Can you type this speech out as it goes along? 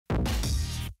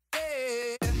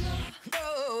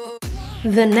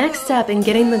The next step in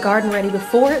getting the garden ready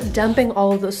before dumping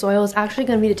all of the soil is actually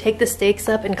going to be to take the stakes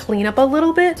up and clean up a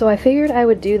little bit. So I figured I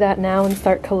would do that now and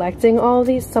start collecting all of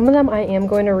these. Some of them I am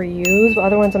going to reuse, but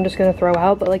other ones I'm just going to throw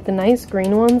out. But like the nice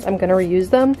green ones, I'm going to reuse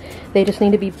them. They just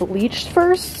need to be bleached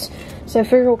first. So I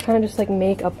figured we'll kind of just like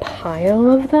make a pile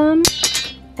of them.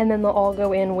 And then they'll all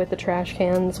go in with the trash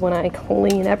cans when I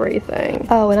clean everything.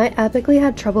 Oh, and I epically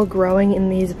had trouble growing in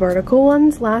these vertical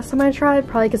ones last time I tried,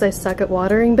 probably because I suck at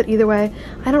watering, but either way,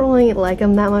 I don't really like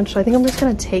them that much, so I think I'm just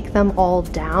gonna take them all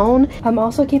down. I'm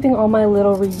also keeping all my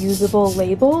little reusable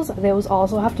labels. Those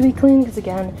also have to be cleaned because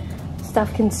again,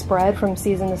 stuff can spread from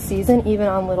season to season, even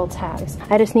on little tags.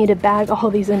 I just need to bag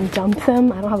all these and dump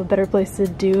them. I don't have a better place to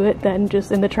do it than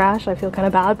just in the trash. I feel kind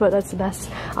of bad, but that's the best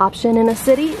option in a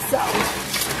city, so.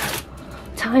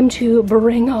 Time to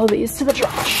bring all these to the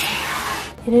trash.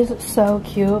 It is so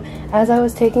cute. As I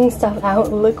was taking stuff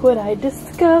out, look what I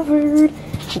discovered.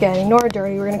 Again, ignore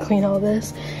dirty, we're gonna clean all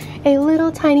this. A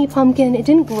little tiny pumpkin. It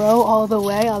didn't grow all the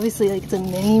way, obviously like it's a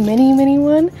mini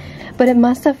one, but it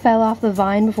must have fell off the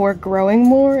vine before growing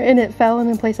more, and it fell in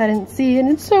a place I didn't see, and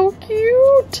it's so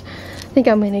cute. I think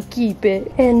I'm gonna keep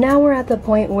it. And now we're at the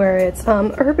point where it's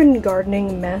urban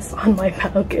gardening mess on my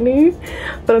balcony,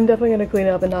 but I'm definitely gonna clean it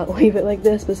up and not leave it like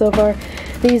this. But so far,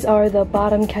 these are the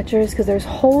bottom catchers because there's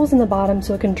holes in the bottom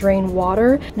so it can drain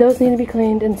water. Those need to be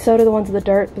cleaned, and so do the ones with the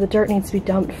dirt, but the dirt needs to be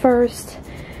dumped first.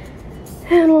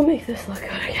 And we'll make this look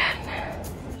good again.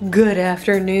 Good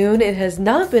afternoon. It has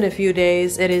not been a few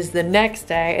days. It is the next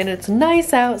day and it's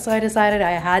nice out, so I decided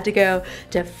I had to go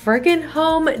to freaking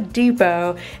Home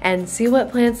Depot and see what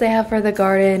plants they have for the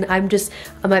garden.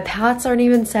 My pots aren't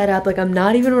even set up, like I'm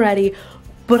not even ready,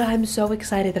 but I'm so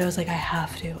excited that I was like, I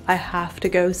have to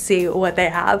go see what they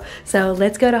have. So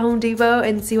let's go to Home Depot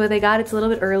and see what they got. It's a little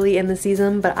bit early in the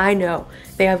season, but I know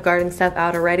they have garden stuff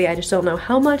out already. I just don't know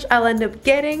how much I'll end up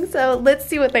getting, so let's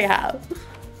see what they have.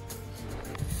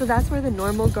 So that's where the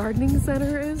normal gardening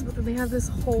center is, but then they have this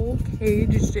whole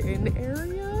caged in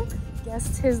area.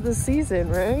 Guess 'tis the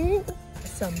season, right?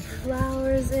 Some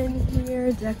flowers in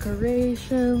here,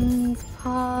 decorations,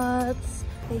 pots.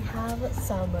 They have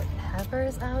some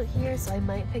peppers out here, so I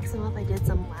might pick some up. I did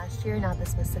some last year, not the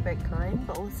specific kind,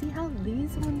 but we'll see how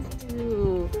these ones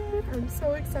do. I'm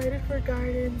so excited for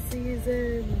garden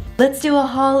season. Let's do a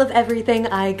haul of everything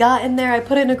I got in there. I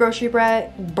put it in a grocery bag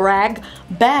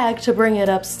to bring it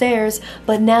upstairs,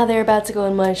 but now they're about to go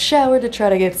in my shower to try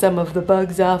to get some of the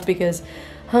bugs off because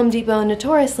Home Depot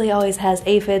notoriously always has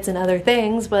aphids and other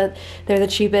things, but they're the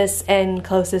cheapest and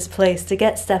closest place to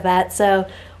get stuff at, so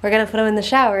we're gonna put them in the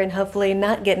shower and hopefully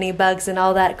not get any bugs and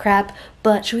all that crap.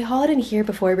 But should we haul it in here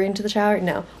before we bring it to the shower?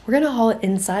 No, we're gonna haul it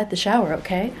inside the shower,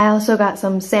 okay? I also got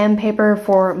some sandpaper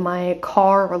for my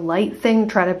car light thing,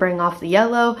 try to bring off the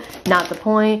yellow. Not the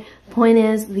point. Point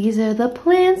is, these are the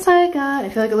plants I got. I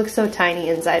feel like it looks so tiny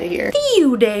inside of here. A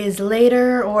few days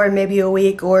later, or maybe a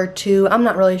week or two, I'm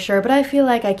not really sure, but I feel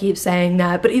like I keep saying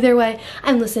that. But either way,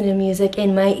 I'm listening to music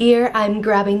in my ear. I'm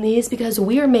grabbing these because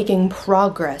we are making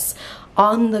progress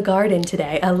on the garden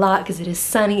today. A lot, because it is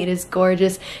sunny, it is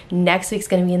gorgeous. Next week's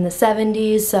gonna be in the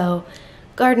 70s, so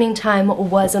gardening time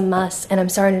was a must, and I'm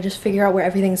starting to just figure out where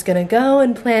everything's gonna go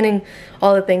and planning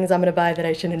all the things I'm gonna buy that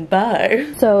I shouldn't buy.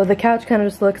 So the couch kind of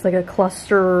just looks like a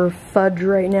cluster fudge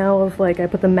right now of like, I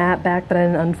put the mat back but I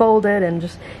didn't unfold it, and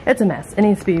just, it's a mess. It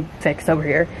needs to be fixed over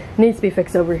here. It needs to be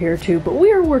fixed over here too, but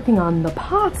we are working on the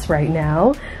pots right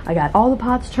now. I got all the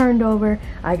pots turned over.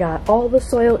 I got all the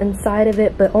soil inside of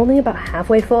it, but only about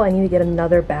halfway full. I need to get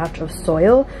another batch of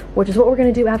soil, which is what we're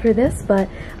gonna do after this, but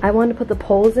I wanted to put the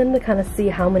poles in to kind of see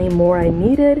how many more I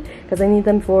needed, because I need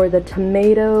them for the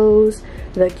tomatoes,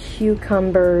 the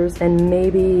cucumbers, and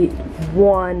maybe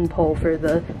one pole for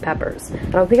the peppers.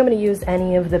 I don't think I'm going to use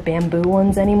any of the bamboo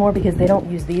ones anymore because they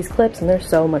don't use these clips and they're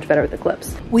so much better with the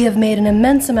clips. We have made an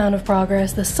immense amount of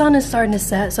progress. The sun is starting to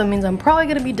set, so it means I'm probably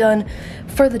going to be done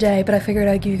for the day, but I figured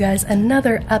I'd give you guys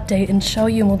another update and show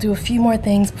you, and we'll do a few more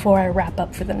things before I wrap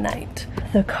up for the night.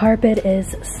 The carpet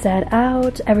is set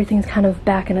out. Everything's kind of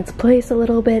back in its place a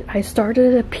little bit. I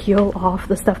started to peel off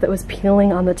the stuff that was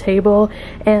peeling on the table,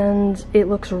 and it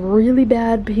looks really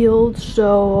bad peeled,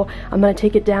 so I'm gonna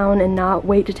take it down and not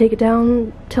wait to take it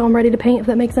down till I'm ready to paint, if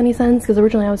that makes any sense, because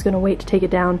originally I was gonna wait to take it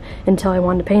down until I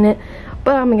wanted to paint it.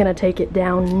 But I'm gonna take it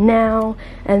down now,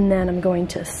 and then I'm going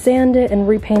to sand it and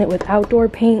repaint it with outdoor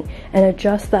paint and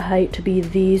adjust the height to be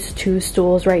these two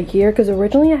stools right here, because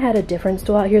originally I had a different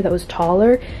stool out here that was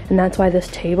taller, and that's why this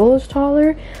table is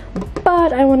taller.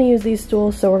 But I want to use these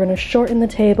stools, so we're gonna shorten the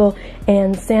table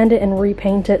and sand it and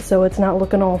repaint it so it's not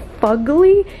looking all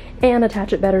fugly, and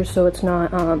attach it better so it's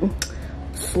not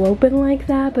sloping like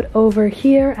that, but over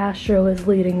here, Astro is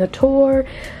leading the tour.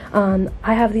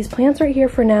 I have these plants right here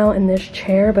for now in this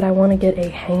chair, but I want to get a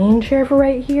hanging chair for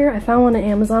right here. I found one on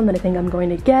Amazon that I think I'm going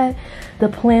to get. The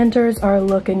planters are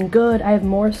looking good. I have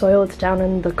more soil. It's down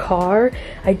in the car.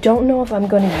 I don't know if I'm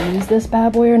going to use this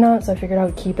bad boy or not, so I figured I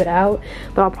would keep it out,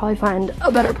 but I'll probably find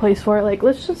a better place for it. Like,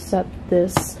 let's just set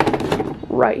this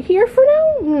right here for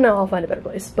now. No, I'll find a better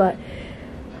place, but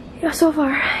yeah, so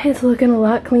far it's looking a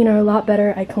lot cleaner, a lot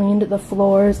better. I cleaned the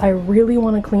floors. I really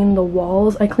want to clean the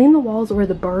walls. I cleaned the walls where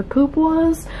the bird poop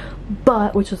was,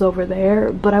 which is over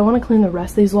there, but I want to clean the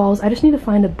rest of these walls. I just need to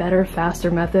find a better, faster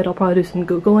method. I'll probably do some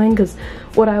Googling because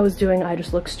what I was doing, I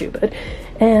just look stupid.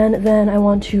 And then I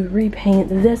want to repaint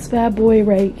this bad boy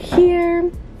right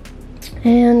here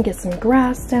and get some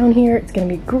grass down here. It's gonna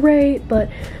be great, but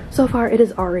so far it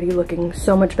is already looking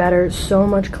so much better, so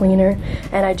much cleaner.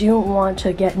 And I do want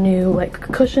to get new like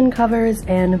cushion covers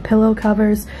and pillow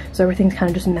covers, so everything's kind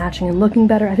of just matching and looking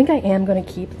better. I think I am going to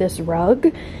keep this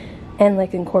rug and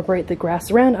like incorporate the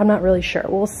grass around. I'm not really sure.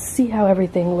 We'll see how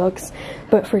everything looks.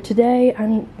 But for today,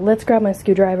 let's grab my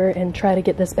screwdriver and try to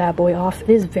get this bad boy off. It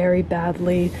is very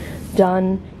badly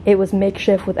done. It was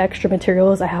makeshift with extra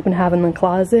materials I happen to have in the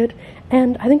closet,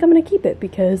 and I think I'm gonna keep it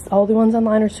because all the ones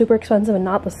online are super expensive and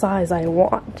not the size I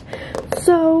want.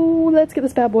 So let's get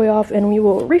this bad boy off and we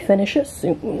will refinish it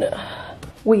soon.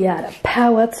 We add a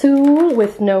power tool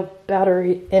with no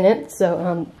battery in it,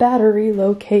 so battery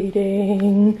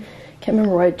locating. Can't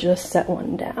remember where I just set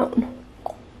one down.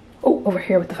 Oh, over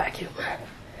here with the vacuum.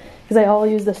 Because I all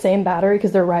use the same battery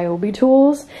because they're Ryobi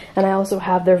tools, and I also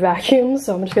have their vacuums,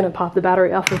 so I'm just gonna pop the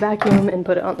battery off the vacuum and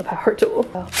put it on the power tool.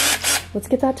 So let's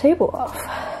get that table off.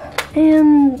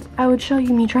 And I would show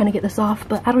you me trying to get this off,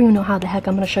 but I don't even know how the heck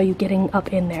I'm gonna show you getting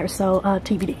up in there, so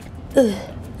TBD. Ugh,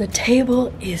 the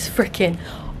table is freaking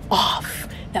off.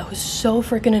 That was so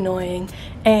freaking annoying,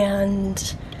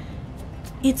 and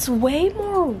it's way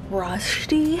more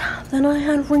rusty than I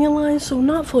had realized, so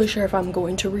not fully sure if I'm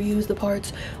going to reuse the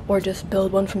parts or just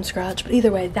build one from scratch. But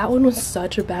either way, that one was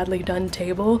such a badly done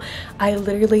table. I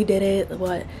literally did it,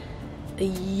 what, a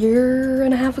year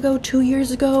and a half ago, 2 years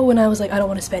ago, when I was like, I don't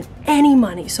want to spend any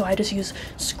money, so I just used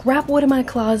scrap wood in my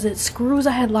closet, screws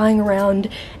I had lying around,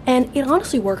 and it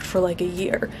honestly worked for like a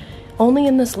year. Only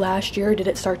in this last year did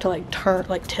it start to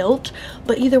like tilt,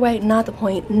 but either way, not the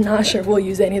point. Not sure if we'll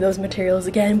use any of those materials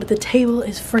again, but the table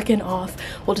is freaking off.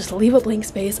 We'll just leave a blank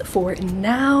space for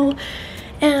now,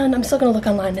 and I'm still gonna look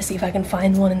online to see if I can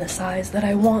find one in the size that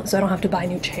I want, so I don't have to buy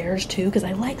new chairs too, because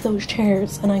I like those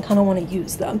chairs and I kind of want to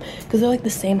use them because they're like the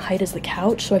same height as the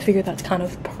couch, so I figured that's kind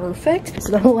of perfect.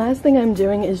 So the last thing I'm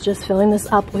doing is just filling this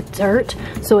up with dirt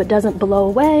so it doesn't blow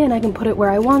away and I can put it where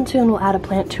I want to, and we'll add a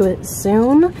plant to it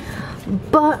soon.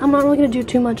 But I'm not really going to do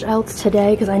too much else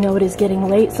today because I know it is getting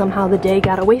late. Somehow the day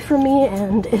got away from me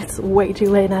and it's way too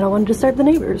late and I don't want to disturb the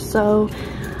neighbors. So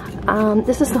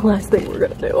this is the last thing we're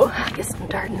going to do. Get some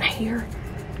dirt in here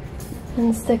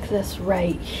and stick this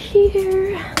right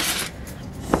here.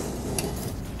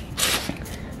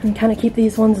 And kind of keep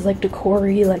these ones as like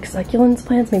decor-y, like succulents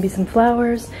plants, maybe some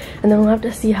flowers. And then we'll have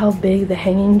to see how big the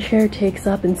hanging chair takes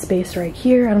up in space right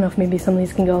here. I don't know if maybe some of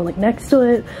these can go like next to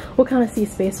it. We'll kind of see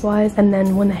space-wise. And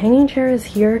then when the hanging chair is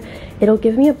here, it'll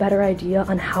give me a better idea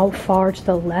on how far to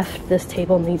the left this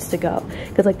table needs to go.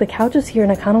 Because like the couch is here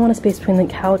and I kind of want a space between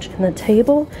the couch and the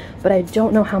table, but I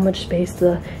don't know how much space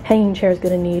the hanging chair is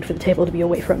going to need for the table to be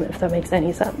away from it, if that makes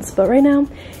any sense. But right now,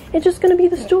 it's just going to be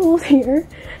the stools here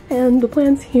and the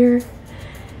plants here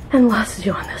and lots to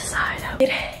do on this side.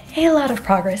 A lot of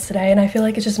progress today, and I feel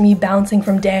like it's just me bouncing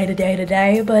from day to day to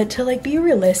day, but to like be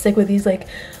realistic with these like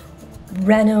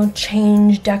reno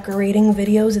change decorating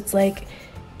videos, it's like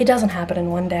it doesn't happen in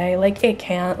one day. Like it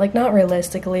can't, like not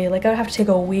realistically. Like I would have to take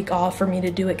a week off for me to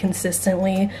do it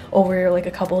consistently over like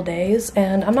a couple days,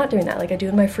 and I'm not doing that. Like I do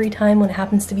in my free time when it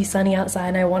happens to be sunny outside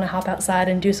and I want to hop outside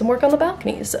and do some work on the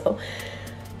balcony. So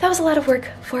that was a lot of work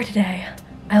for today.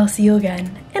 I'll see you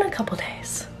again in a couple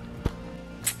days.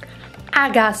 I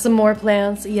got some more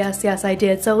plants. Yes, I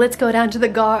did. So let's go down to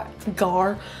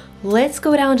the Let's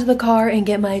go down to the car and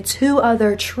get my 2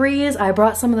 other trees. I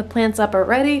brought some of the plants up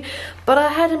already, but I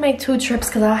had to make 2 trips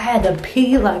because I had to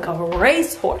pee like a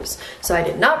racehorse. So I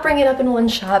did not bring it up in one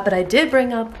shot, but I did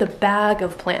bring up the bag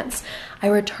of plants. I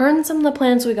returned some of the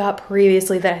plants we got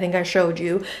previously that I think I showed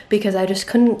you because I just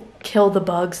couldn't kill the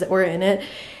bugs that were in it.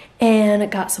 And I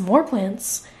got some more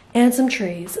plants and some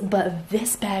trees, but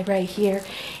this bag right here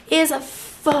is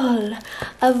full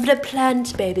of the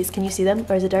plant babies. Can you see them?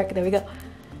 Or is it dark? There we go.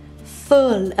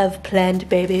 Full of plant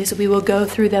babies. We will go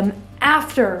through them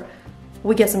after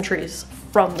we get some trees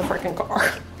from the freaking car.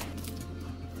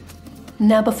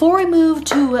 Now before we move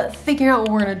to figuring out what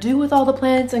we're gonna do with all the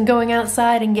plants and going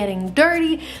outside and getting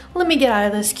dirty, let me get out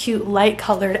of this cute light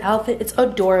colored outfit. It's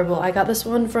adorable. I got this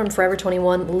one from Forever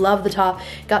 21, love the top.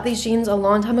 Got these jeans a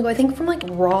long time ago, I think from like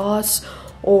Ross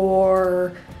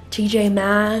or TJ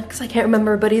Maxx, I can't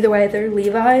remember, but either way, they're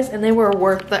Levi's and they were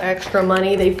worth the extra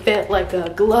money. They fit like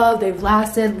a glove, they've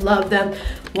lasted, love them.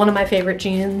 One of my favorite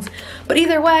jeans. But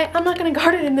either way, I'm not gonna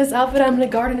garden in this outfit. I'm gonna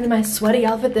garden in my sweaty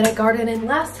outfit that I gardened in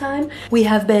last time. We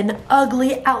have been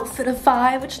ugly outfit of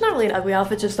 5, which is not really an ugly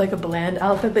outfit, just like a bland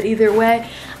outfit. But either way,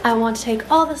 I want to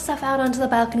take all the stuff out onto the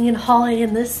balcony and haul it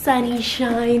in the sunny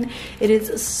shine. It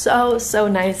is so, so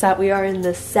nice out. We are in the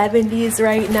 70s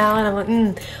right now. And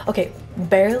I'm like, okay,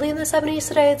 barely in the 70s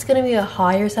today. It's gonna be a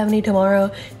higher 70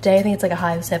 tomorrow. Today, I think it's like a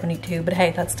high of 72. But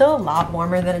hey, that's still a lot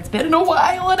warmer than it's been in a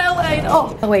while in LA.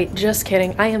 Oh wait, just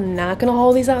kidding. I am not gonna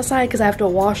haul these outside because I have to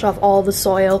wash off all the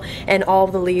soil and all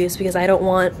the leaves because I don't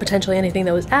want potentially anything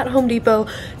that was at Home Depot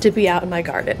to be out in my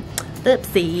garden.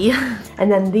 Oopsie.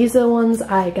 And then these are the ones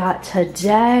I got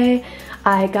today.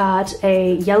 I got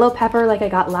a yellow pepper like I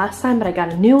got last time, but I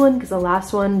got a new one because the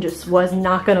last one just was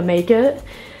not gonna make it.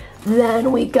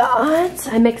 Then we got,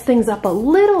 I mixed things up a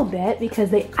little bit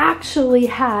because they actually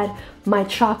had my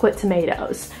chocolate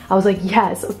tomatoes. I was like,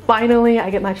 yes, finally I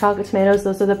get my chocolate tomatoes.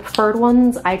 Those are the preferred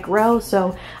ones I grow,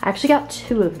 so I actually got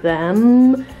 2 of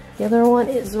them. The other one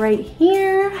is right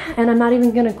here, and I'm not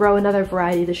even gonna grow another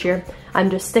variety this year. I'm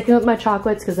just sticking with my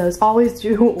chocolates because those always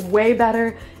do way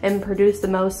better and produce the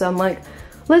most, so I'm like,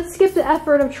 let's skip the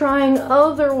effort of trying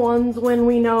other ones when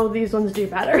we know these ones do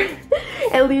better.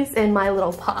 At least in my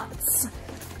little pots.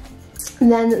 And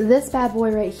then this bad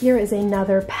boy right here is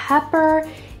another pepper.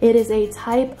 It is a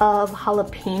type of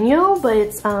jalapeno, but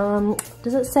it's,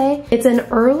 does it say? It's an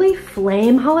early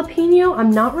flame jalapeno.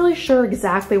 I'm not really sure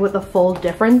exactly what the full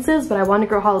difference is, but I wanted to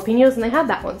grow jalapenos and they had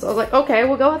that one. So I was like, okay,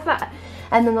 we'll go with that.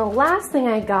 And then the last thing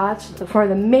I got for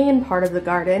the main part of the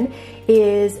garden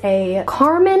is a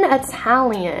Carmen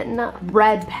Italian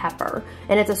red pepper,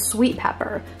 and it's a sweet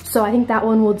pepper. So I think that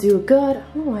one will do good. I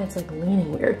don't know why it's like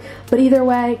leaning weird. But either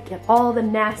way, get all the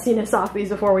nastiness off these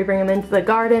before we bring them into the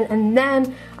garden. And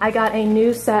then I got a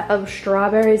new set of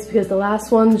strawberries because the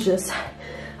last ones just,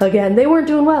 again, they weren't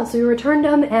doing well. So we returned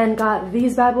them and got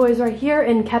these bad boys right here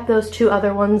and kept those 2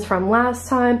 other ones from last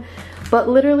time. But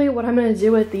literally what I'm gonna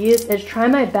do with these is try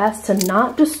my best to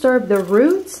not disturb the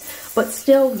roots, but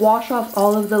still wash off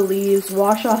all of the leaves,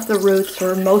 wash off the roots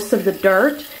or most of the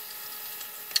dirt.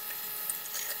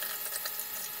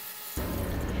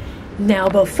 Now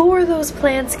before those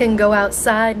plants can go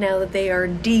outside, now that they are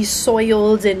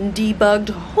de-soiled and debugged,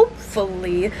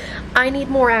 hopefully, I need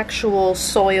more actual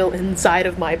soil inside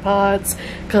of my pots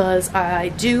because I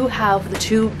do have the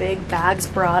 2 big bags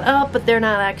brought up, but they're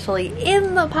not actually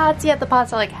in the pots yet. The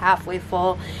pots are like halfway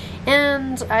full.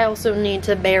 And I also need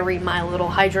to bury my little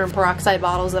hydrogen peroxide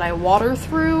bottles that I water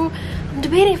through. I'm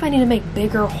debating if I need to make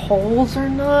bigger holes or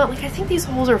not. Like, I think these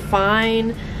holes are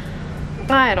fine.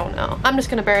 I don't know. I'm just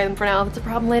gonna bury them for now. If it's a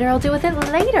problem later, I'll deal with it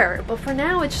later. But for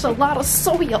now, it's just a lot of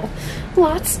soil.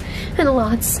 Lots and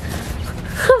lots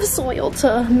of soil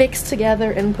to mix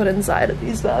together and put inside of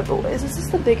these bad boys. Is this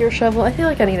the bigger shovel? I feel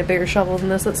like I need a bigger shovel than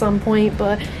this at some point,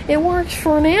 but it works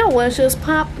for now. Let's just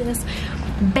pop this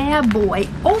bad boy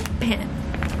open.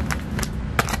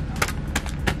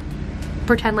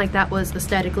 Pretend like that was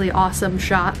aesthetically awesome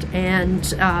shot and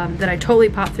that I totally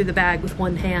popped through the bag with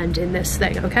one hand in this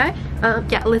thing, okay?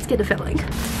 Yeah, let's get to filling.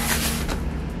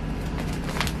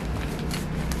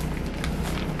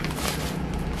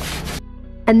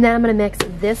 And then I'm gonna mix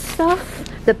this stuff,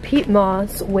 the peat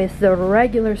moss, with the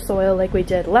regular soil like we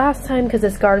did last time because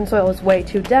this garden soil is way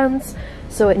too dense,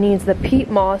 so it needs the peat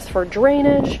moss for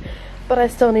drainage, but I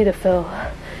still need to fill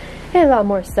a lot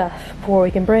more stuff before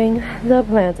we can bring the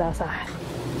plants outside.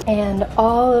 And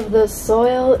all of the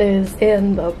soil is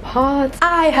in the pots.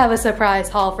 I have a surprise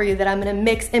haul for you that I'm gonna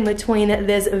mix in between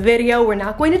this video. We're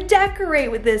not going to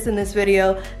decorate with this in this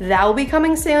video. That will be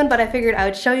coming soon, but I figured I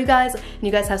would show you guys and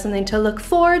you guys have something to look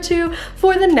forward to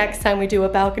for the next time we do a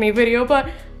balcony video. But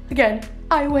again,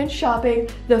 I went shopping.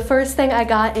 The first thing I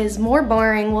got is more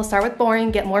boring. We'll start with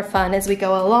boring, get more fun as we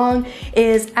go along,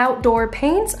 is outdoor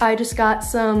paints. I just got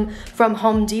some from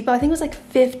Home Depot. I think it was like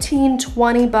 15,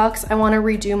 20 bucks. I wanna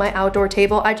redo my outdoor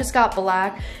table. I just got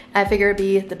black. I figured it'd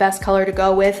be the best color to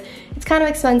go with. It's kind of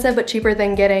expensive, but cheaper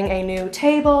than getting a new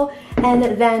table. And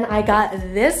then I got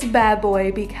this bad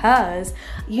boy because,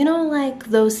 you know, like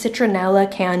those citronella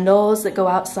candles that go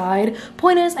outside?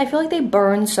 Point is, I feel like they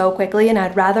burn so quickly and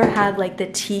I'd rather have like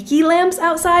the tiki lamps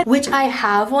outside, which I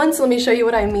have one, so let me show you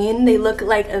what I mean. They look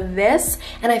like this,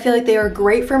 and I feel like they are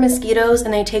great for mosquitoes,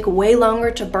 and they take way longer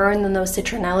to burn than those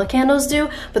citronella candles do.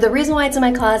 But the reason why it's in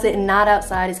my closet and not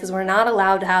outside is because we're not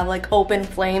allowed to have like open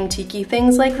flame tiki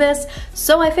things like this.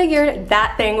 So I figured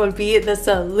that thing would be the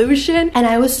solution, and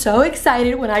I was so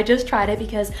excited when I just tried it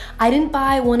because I didn't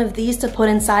buy one of these to put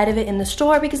inside of it in the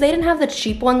store because they didn't have the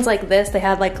cheap ones like this. They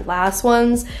had like glass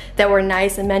ones that were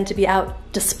nice and meant to be out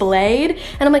displayed,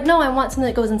 and I'm like, no, I want something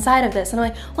that goes inside of this. And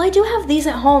I'm like, well, I do have these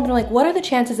at home, and I'm like, what are the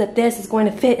chances that this is going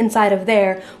to fit inside of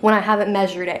there when I haven't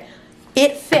measured it?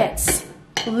 It fits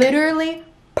literally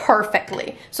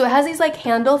perfectly. So it has these like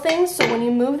handle things, so when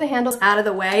you move the handles out of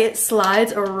the way, it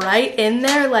slides right in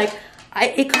there. Like,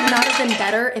 it could not have been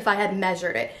better if I had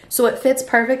measured it. So it fits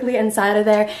perfectly inside of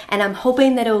there, and I'm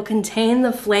hoping that it will contain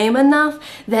the flame enough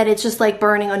that it's just like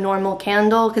burning a normal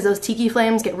candle, because those tiki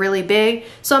flames get really big.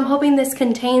 So I'm hoping this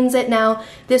contains it. Now,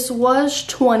 this was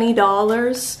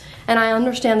 $20, and I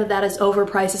understand that that is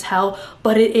overpriced as hell,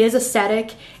 but it is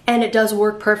aesthetic, and it does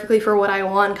work perfectly for what I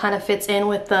want, kind of fits in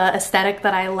with the aesthetic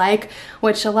that I like,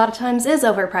 which a lot of times is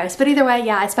overpriced. But either way,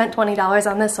 yeah, I spent $20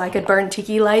 on this so I could burn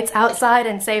tiki lights outside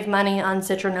and save money on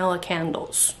citronella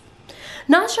candles.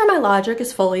 Not sure my logic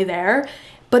is fully there,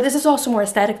 but this is also more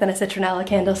aesthetic than a citronella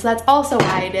candle, so that's also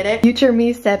why I did it. Future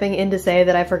me stepping in to say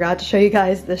that I forgot to show you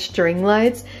guys the string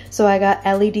lights. So I got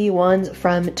LED ones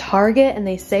from Target, and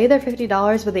they say they're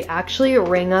 $50, but they actually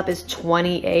ring up as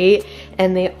 $28,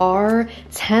 and they are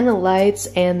 10 lights,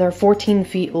 and they're 14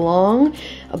 feet long,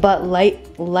 but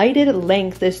lighted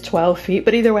length is 12 feet.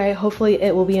 But either way, hopefully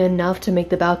it will be enough to make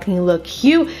the balcony look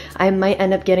cute. I might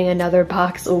end up getting another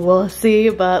box, we'll see,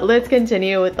 but let's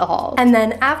continue with the haul. And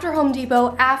then after Home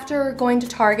Depot, after going to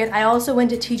Target, I also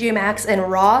went to TJ Maxx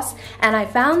and Ross, and I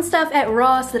found stuff at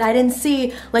Ross that I didn't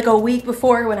see like a week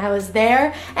before when I was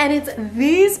there, and it's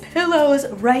these pillows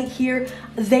right here.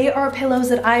 They are pillows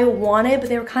that I wanted, but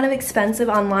they were kind of expensive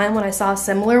online when I saw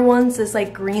similar ones, this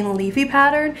like green leafy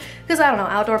pattern, because I don't know,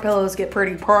 outdoor pillows get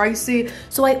pretty pricey.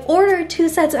 So I ordered 2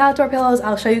 sets of outdoor pillows.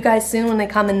 I'll show you guys soon when they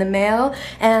come in the mail,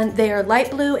 and they are light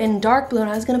blue and dark blue,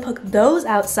 and I was gonna put those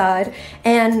outside,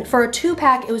 and for a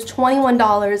 2-pack it was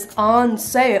 $21 on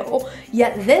sale.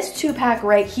 Yet this 2-pack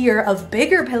right here of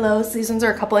bigger pillows, these ones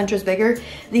are a couple inches bigger,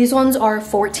 these ones are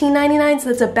 $14.99, so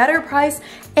it's a better price,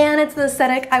 and it's the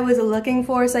aesthetic I was looking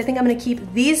for. So I think I'm gonna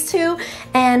keep these 2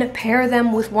 and pair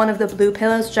them with one of the blue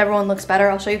pillows, whichever one looks better.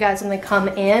 I'll show you guys when they come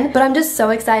in. But I'm just so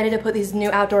excited to put these new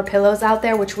outdoor pillows out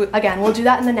there, which again, we'll do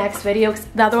that in the next video because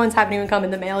the other ones haven't even come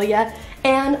in the mail yet.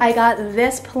 And I got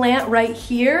this plant right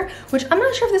here, which I'm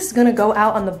not sure if this is gonna go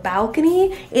out on the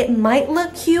balcony. It might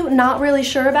look cute, not really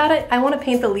sure about it. I wanna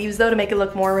paint the leaves though to make it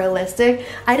look more realistic.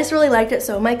 I just really liked it,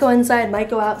 so it might go inside, might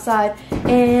go outside.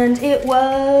 And it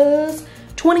was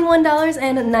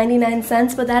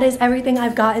 $21.99, but that is everything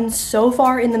I've gotten so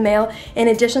far in the mail. In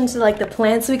addition to like the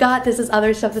plants we got, this is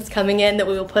other stuff that's coming in that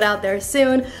we will put out there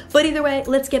soon. But either way,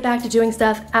 let's get back to doing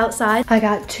stuff outside. I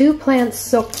got 2 plants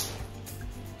soaked.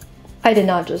 I did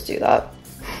not just do that.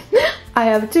 I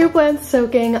have 2 plants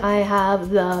soaking. I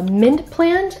have the mint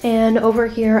plant, and over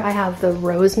here I have the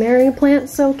rosemary plant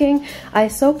soaking. I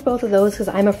soaked both of those because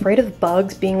I'm afraid of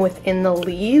bugs being within the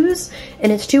leaves,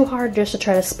 and it's too hard just to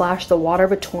try to splash the water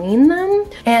between them.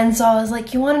 And so I was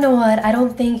like, you want to know what? I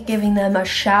don't think giving them a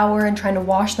shower and trying to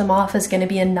wash them off is going to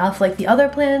be enough like the other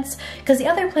plants, because the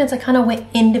other plants I kind of went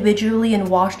individually and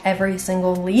washed every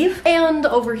single leaf. And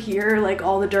over here, like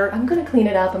all the dirt, I'm going to clean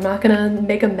it up. I'm not going to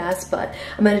make a mess, but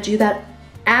I'm going to do that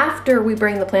after we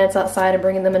bring the plants outside and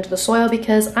bringing them into the soil,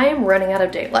 because I am running out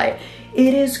of daylight.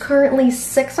 It is currently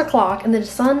 6 o'clock and the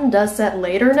sun does set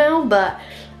later now, but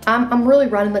I'm really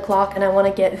running the clock, and I want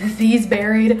to get these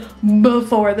buried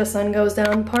before the sun goes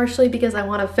down, partially because I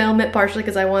want to film it, partially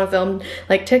because I want to film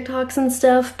like TikToks and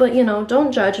stuff. But you know,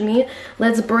 don't judge me.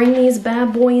 Let's bring these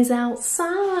bad boys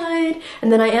outside,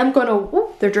 and then I am gonna,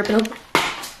 whoop, they're dripping.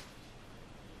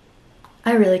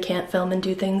 I really can't film and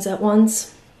do things at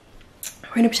once.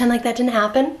 We're gonna pretend like that didn't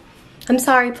happen. I'm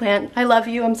sorry, plant. I love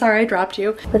you. I'm sorry I dropped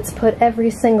you. Let's put every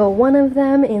single one of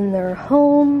them in their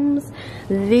homes.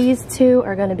 These 2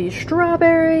 are gonna be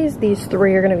strawberries. These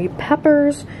 3 are gonna be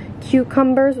peppers,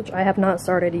 cucumbers, which I have not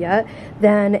started yet.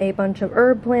 Then a bunch of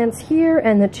herb plants here,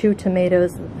 and the 2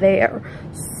 tomatoes there.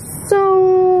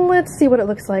 So let's see what it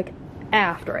looks like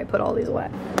after I put all these away.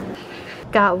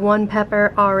 Got 1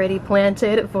 pepper already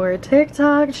planted for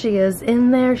TikTok. She is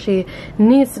in there. She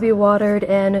needs to be watered,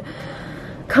 and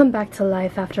come back to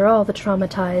life after all the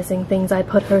traumatizing things I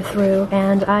put her through.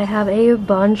 And I have a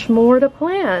bunch more to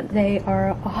plant. They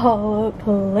are all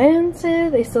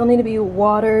planted. They still need to be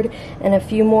watered, and a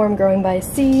few more I'm growing by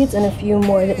seeds, and a few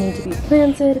more that need to be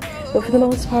planted. But for the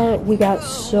most part, we got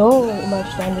so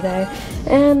much done today,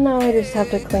 and now I just have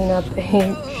to clean up a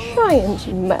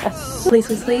giant mess. Please,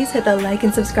 please, please hit the like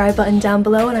and subscribe button down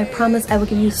below, and I promise I will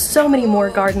give you so many more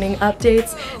gardening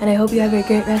updates, and I hope you have a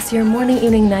great rest of your morning,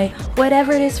 evening, night,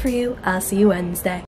 whatever it is for you. I'll see you Wednesday.